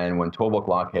 And then when 12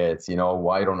 o'clock hits,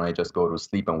 why don't I just go to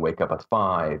sleep and wake up at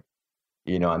 5?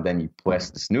 And then you press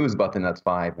the snooze button at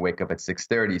 5, wake up at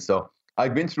 6:30. So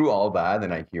I've been through all that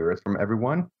and I hear it from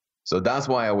everyone. So that's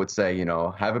why I would say,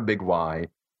 have a big why.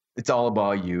 It's all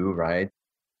about you, right?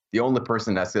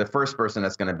 The first person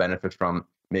that's going to benefit from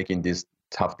making these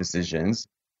tough decisions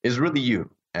is really you.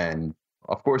 And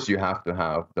of course, you have to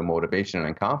have the motivation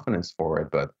and confidence for it,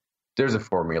 but there's a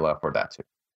formula for that too.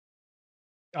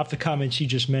 Off the comments you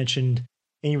just mentioned,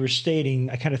 and you were stating,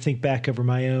 I kind of think back over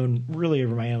my own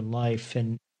life.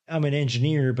 And I'm an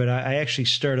engineer, but I actually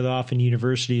started off in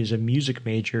university as a music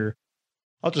major.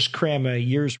 I'll just cram a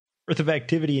year's worth of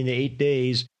activity into 8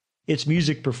 days. It's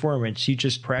music performance. You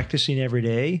just practicing every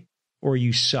day or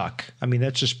you suck. I mean,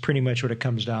 that's just pretty much what it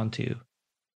comes down to.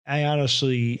 I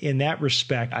honestly, in that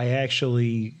respect, I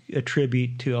actually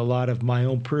attribute to a lot of my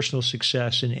own personal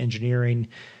success in engineering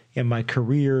and my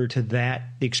career to the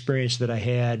experience that I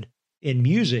had in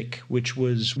music, which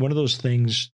was one of those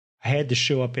things I had to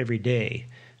show up every day.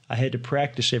 I had to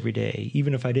practice every day.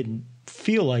 Even if I didn't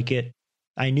feel like it,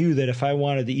 I knew that if I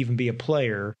wanted to even be a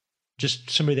player, just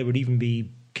somebody that would even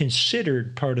be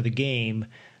considered part of the game,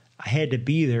 I had to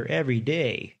be there every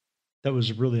day. That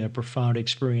was really a profound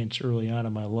experience early on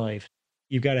in my life.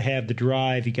 You've got to have the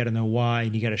drive, you got to know why,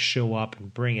 and you got to show up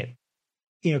and bring it.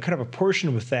 Kind of a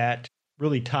portion with that,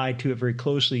 really tied to it very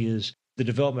closely, is the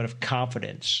development of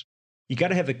confidence. You got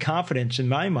to have the confidence, in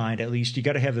my mind at least, you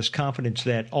got to have this confidence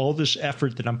that all this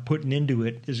effort that I'm putting into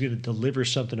it is going to deliver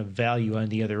something of value on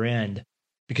the other end.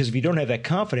 Because if you don't have that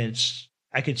confidence,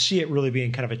 I could see it really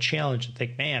being kind of a challenge and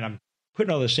think, man, I'm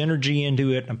putting all this energy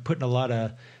into it. I'm putting a lot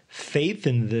of faith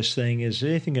into this thing. Is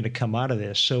anything going to come out of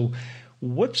this? So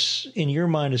what's in your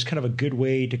mind is kind of a good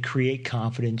way to create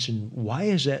confidence, and why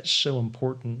is that so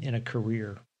important in a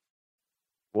career?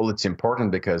 Well, it's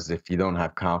important because if you don't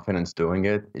have confidence doing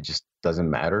it, it just doesn't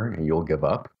matter and you'll give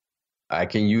up. I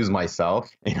can use myself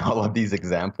in all of these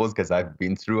examples because I've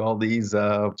been through all these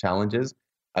challenges.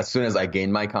 As soon as I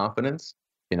gained my confidence,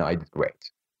 I did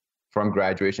great. From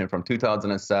graduation from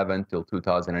 2007 till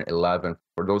 2011,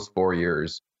 for those 4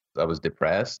 years, I was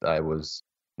depressed. I was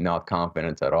not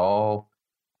confident at all.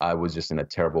 I was just in a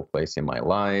terrible place in my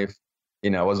life.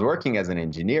 I was working as an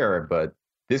engineer, but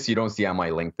this you don't see on my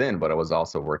LinkedIn, but I was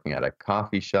also working at a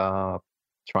coffee shop,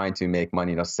 trying to make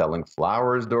money, selling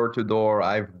flowers door to door.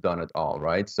 I've done it all,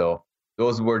 right? So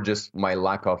those were just my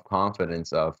lack of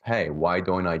confidence of, hey, why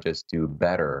don't I just do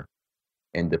better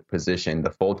in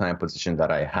the full-time position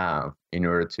that I have in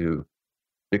order to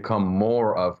become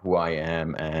more of who I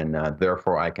am, and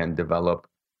therefore I can develop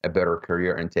a better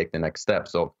career and take the next step.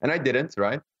 And I didn't,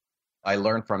 right? I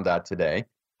learned from that today.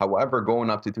 However, going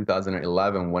up to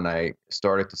 2011, when I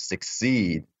started to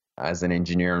succeed as an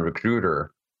engineer and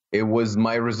recruiter, it was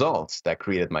my results that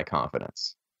created my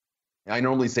confidence. I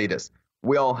normally say this,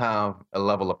 we all have a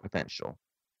level of potential.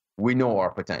 We know our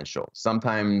potential.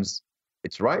 Sometimes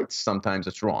it's right, sometimes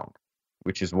it's wrong,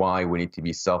 which is why we need to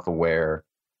be self-aware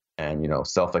and,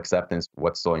 self-acceptance,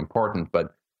 what's so important.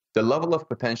 But the level of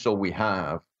potential we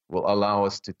have will allow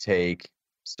us to take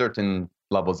certain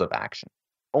levels of action.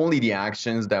 Only the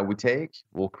actions that we take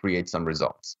will create some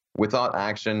results. Without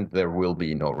action, there will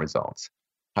be no results.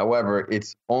 However,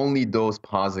 it's only those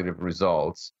positive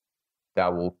results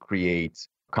that will create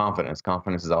confidence.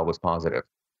 Confidence is always positive.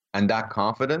 And that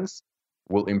confidence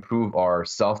will improve our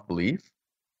self-belief.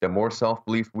 The more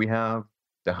self-belief we have,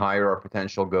 the higher our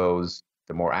potential goes,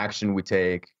 the more action we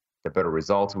take, the better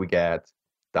results we get,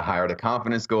 the higher the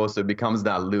confidence goes. So it becomes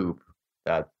that loop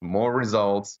that more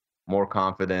results, more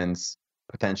confidence,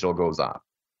 potential goes up.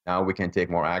 Now we can take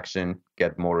more action,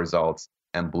 get more results,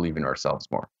 and believe in ourselves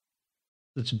more.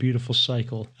 That's a beautiful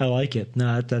cycle. I like it.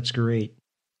 No, that's great.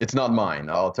 It's not mine,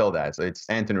 I'll tell that. So it's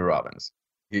Anthony Robbins.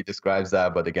 He describes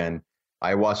that, but again,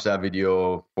 I watched that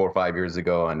video 4 or 5 years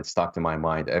ago and it stuck to my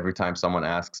mind. Every time someone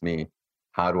asks me,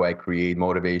 how do I create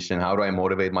motivation? How do I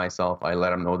motivate myself? I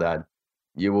let them know that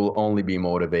you will only be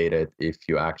motivated if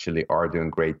you actually are doing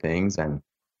great things and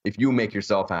if you make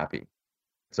yourself happy.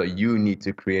 So you need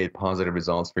to create positive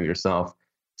results for yourself.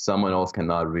 Someone else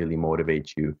cannot really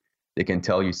motivate you. They can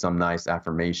tell you some nice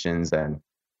affirmations and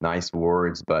nice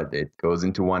words, but it goes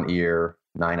into one ear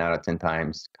 9 out of 10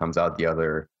 times, comes out the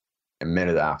other. A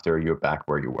minute after, you're back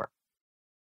where you were.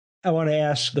 I want to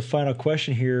ask the final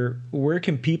question here. Where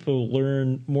can people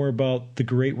learn more about the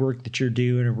great work that you're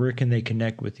doing, and where can they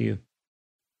connect with you?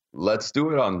 Let's do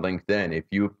it on LinkedIn. If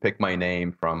you pick my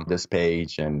name from this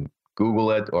page and Google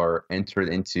it or enter it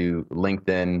into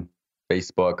LinkedIn,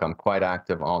 Facebook, I'm quite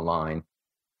active online.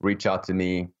 Reach out to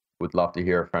me. Would love to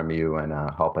hear from you and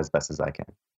help as best as I can.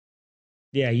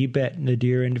 Yeah, you bet,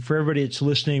 Nadir. And for everybody that's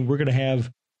listening, we're going to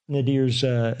have Nadir's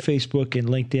Facebook and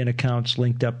LinkedIn accounts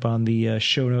linked up on the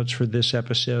show notes for this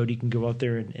episode. You can go out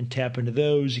there and tap into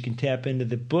those. You can tap into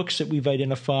the books that we've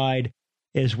identified,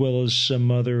 as well as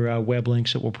some other web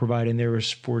links that we'll provide in there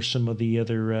for some of the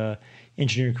other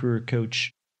engineering career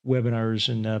coach webinars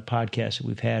and podcasts that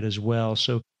we've had as well.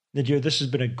 So, Nadir, this has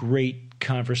been a great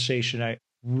conversation. I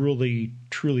really,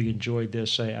 truly enjoyed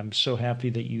this. I'm so happy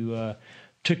that you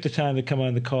took the time to come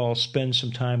on the call, spend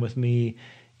some time with me,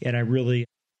 and I really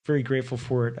very grateful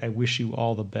for it. I wish you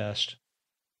all the best.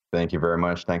 Thank you very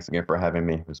much. Thanks again for having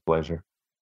me. It was a pleasure.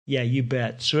 Yeah, you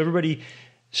bet. So everybody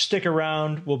stick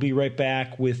around. We'll be right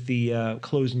back with the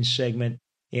closing segment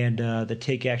and the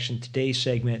Take Action Today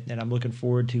segment. And I'm looking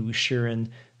forward to sharing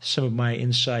some of my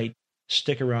insight.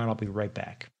 Stick around. I'll be right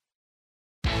back.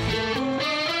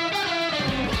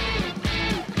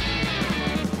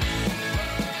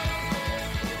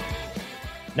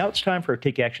 Now it's time for our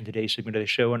Take Action Today segment of the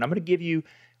show, and I'm going to give you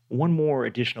one more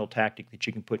additional tactic that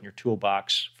you can put in your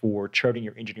toolbox for charting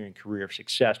your engineering career of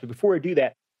success. But before I do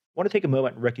that, I want to take a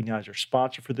moment and recognize our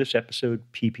sponsor for this episode,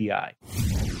 PPI.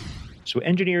 So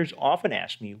engineers often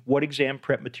ask me what exam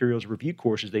prep materials or review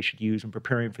courses they should use when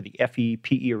preparing for the FE,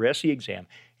 PE, or SE exam,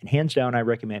 and hands down, I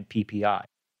recommend PPI.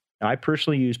 Now, I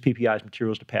personally use PPI's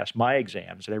materials to pass my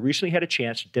exams, and I recently had a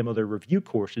chance to demo their review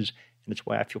courses, and it's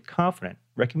why I feel confident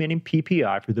recommending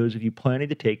PPI for those of you planning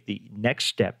to take the next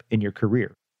step in your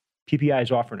career. PPI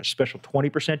is offering a special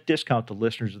 20% discount to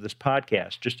listeners of this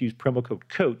podcast. Just use promo code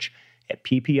COACH at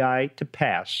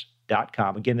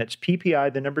ppitopass.com. Again, that's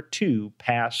PPI, the number 2,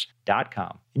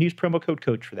 pass.com. And use promo code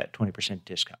COACH for that 20%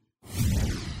 discount.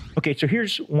 Okay, so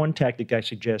here's one tactic I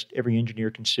suggest every engineer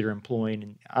consider employing.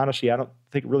 And honestly, I don't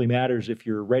think it really matters if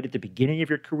you're right at the beginning of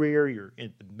your career, you're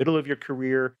in the middle of your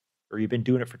career, or you've been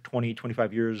doing it for 20,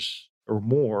 25 years or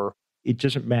more. It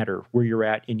doesn't matter where you're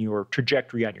at in your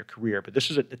trajectory on your career. But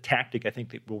this is a tactic I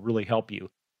think that will really help you.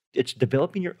 It's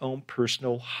developing your own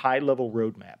personal high-level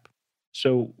roadmap.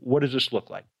 So what does this look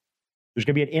like? There's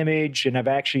going to be an image, and I'm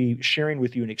actually sharing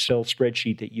with you an Excel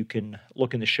spreadsheet that you can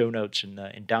look in the show notes and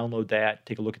download that,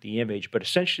 take a look at the image. But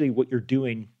essentially what you're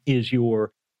doing is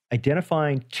you're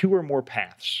identifying 2 or more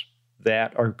paths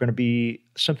that are going to be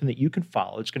something that you can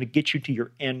follow. It's going to get you to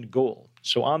your end goal.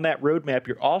 So on that roadmap,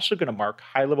 you're also going to mark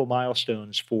high-level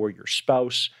milestones for your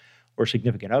spouse or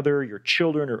significant other, your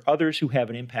children, or others who have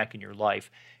an impact in your life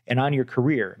and on your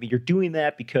career. I mean, you're doing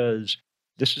that because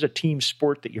this is a team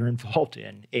sport that you're involved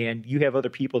in, and you have other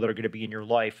people that are going to be in your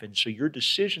life. And so your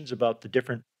decisions about the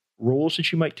different roles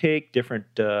that you might take, different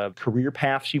career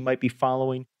paths you might be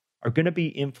following, are going to be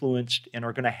influenced and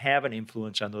are going to have an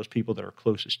influence on those people that are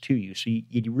closest to you. So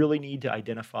you really need to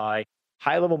identify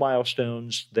high-level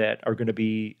milestones that are going to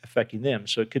be affecting them.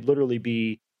 So it could literally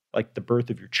be like the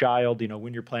birth of your child. You know,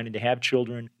 when you're planning to have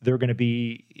children, they're going to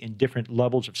be in different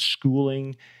levels of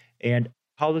schooling. And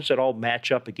how does that all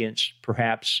match up against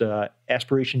perhaps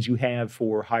aspirations you have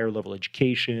for higher level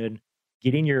education,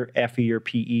 getting your FE or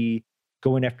PE,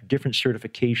 going after different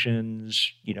certifications,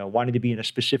 you know, wanting to be in a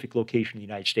specific location in the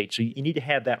United States. So you need to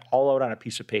have that all out on a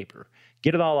piece of paper.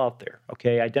 Get it all out there,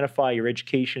 okay? Identify your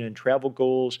education and travel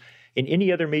goals and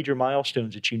any other major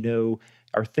milestones that you know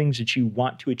are things that you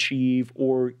want to achieve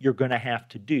or you're going to have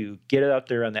to do. Get it out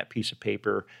there on that piece of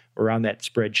paper or on that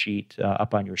spreadsheet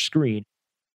up on your screen.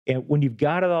 And when you've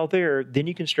got it all there, then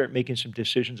you can start making some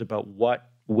decisions about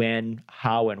what when,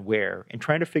 how, and where, and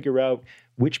trying to figure out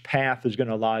which path is going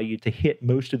to allow you to hit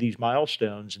most of these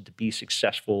milestones and to be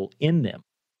successful in them.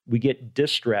 We get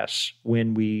distress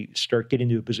when we start getting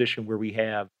to a position where we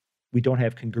don't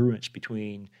have congruence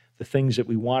between the things that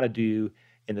we want to do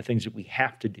and the things that we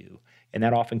have to do. And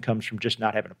that often comes from just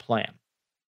not having a plan.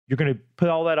 You're going to put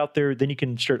all that out there, then you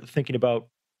can start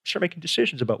making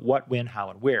decisions about what, when, how,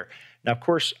 and where. Now, of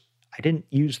course, I didn't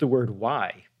use the word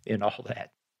why in all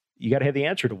that. You got to have the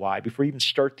answer to why before you even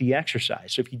start the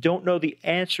exercise. So if you don't know the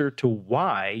answer to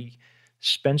why,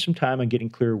 spend some time on getting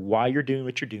clear why you're doing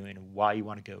what you're doing and why you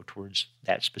want to go towards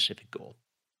that specific goal.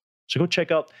 So go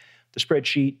check out the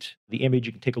spreadsheet, the image.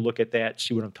 You can take a look at that,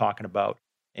 see what I'm talking about.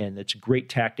 And it's a great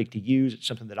tactic to use. It's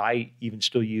something that I even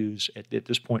still use at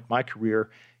this point in my career.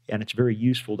 And it's very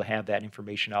useful to have that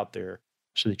information out there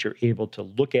so that you're able to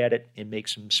look at it and make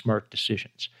some smart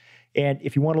decisions. And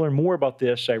if you want to learn more about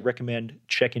this, I recommend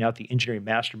checking out the Engineering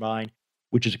Mastermind,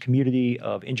 which is a community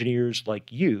of engineers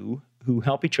like you who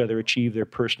help each other achieve their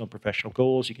personal and professional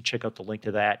goals. You can check out the link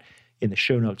to that in the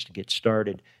show notes to get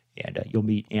started. And you'll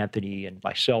meet Anthony and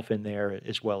myself in there,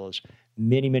 as well as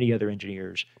many, many other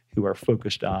engineers who are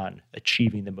focused on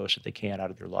achieving the most that they can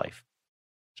out of their life.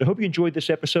 So I hope you enjoyed this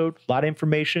episode. A lot of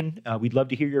information. We'd love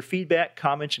to hear your feedback,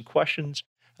 comments, and questions,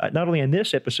 not only on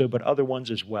this episode, but other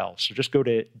ones as well. So just go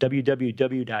to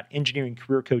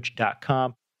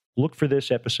www.engineeringcareercoach.com. Look for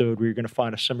this episode where you're going to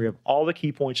find a summary of all the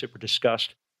key points that were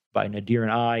discussed by Nadir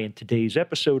and I in today's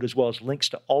episode, as well as links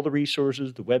to all the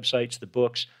resources, the websites, the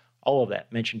books, all of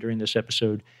that mentioned during this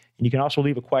episode. And you can also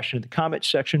leave a question in the comments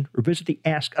section or visit the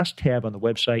Ask Us tab on the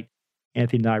website.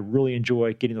 Anthony and I really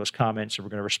enjoy getting those comments, and we're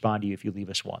going to respond to you if you leave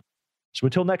us one. So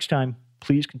until next time,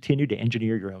 please continue to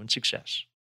engineer your own success.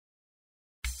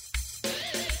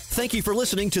 Thank you for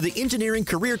listening to the Engineering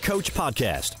Career Coach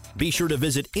podcast. Be sure to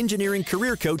visit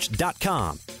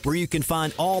engineeringcareercoach.com, where you can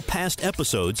find all past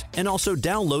episodes and also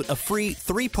download a free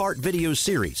 3-part video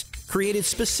series created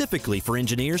specifically for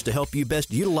engineers to help you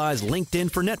best utilize LinkedIn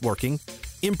for networking,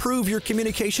 improve your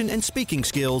communication and speaking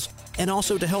skills, and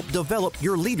also to help develop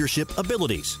your leadership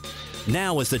abilities.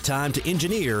 Now is the time to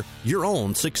engineer your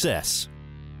own success.